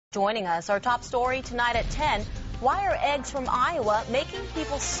Joining us, our top story tonight at 10. Why are eggs from Iowa making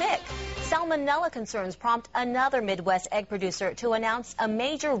people sick? Salmonella concerns prompt another Midwest egg producer to announce a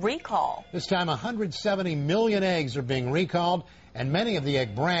major recall. This time 170 million eggs are being recalled, and many of the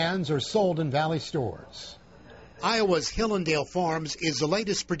egg brands are sold in Valley stores. Iowa's Hillandale Farms is the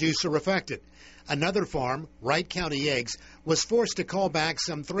latest producer affected. Another farm, Wright County Eggs, was forced to call back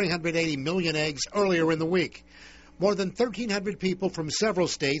some 380 million eggs earlier in the week. More than 1,300 people from several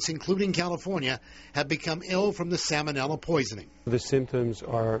states, including California, have become ill from the salmonella poisoning. The symptoms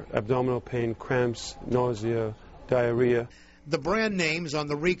are abdominal pain, cramps, nausea, diarrhea. The brand names on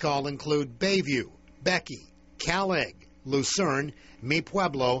the recall include Bayview, Becky, Cal Egg, Lucerne, Mi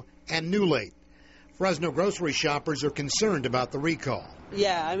Pueblo, and Nulaid. Fresno grocery shoppers are concerned about the recall.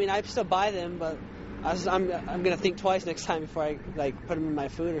 Yeah, I mean, I still buy them, but I'm going to think twice next time before I put them in my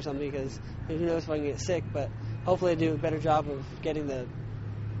food or something, because who knows if I can get sick. But hopefully I do a better job of getting the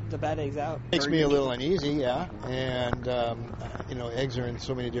bad eggs out. Makes me a little uneasy, yeah. And, eggs are in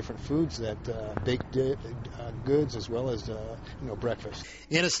so many different foods, that baked goods as well as, breakfast.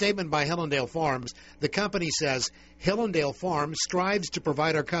 In a statement by Hillandale Farms, the company says Hillandale Farms strives to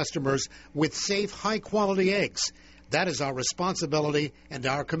provide our customers with safe, high-quality eggs. That is our responsibility and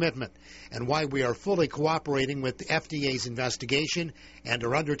our commitment, and why we are fully cooperating with the FDA's investigation and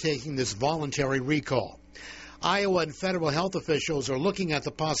are undertaking this voluntary recall. Iowa and federal health officials are looking at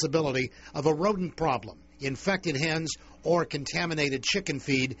the possibility of a rodent problem, infected hens, or contaminated chicken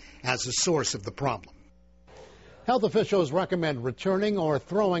feed as the source of the problem. Health officials recommend returning or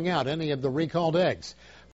throwing out any of the recalled eggs.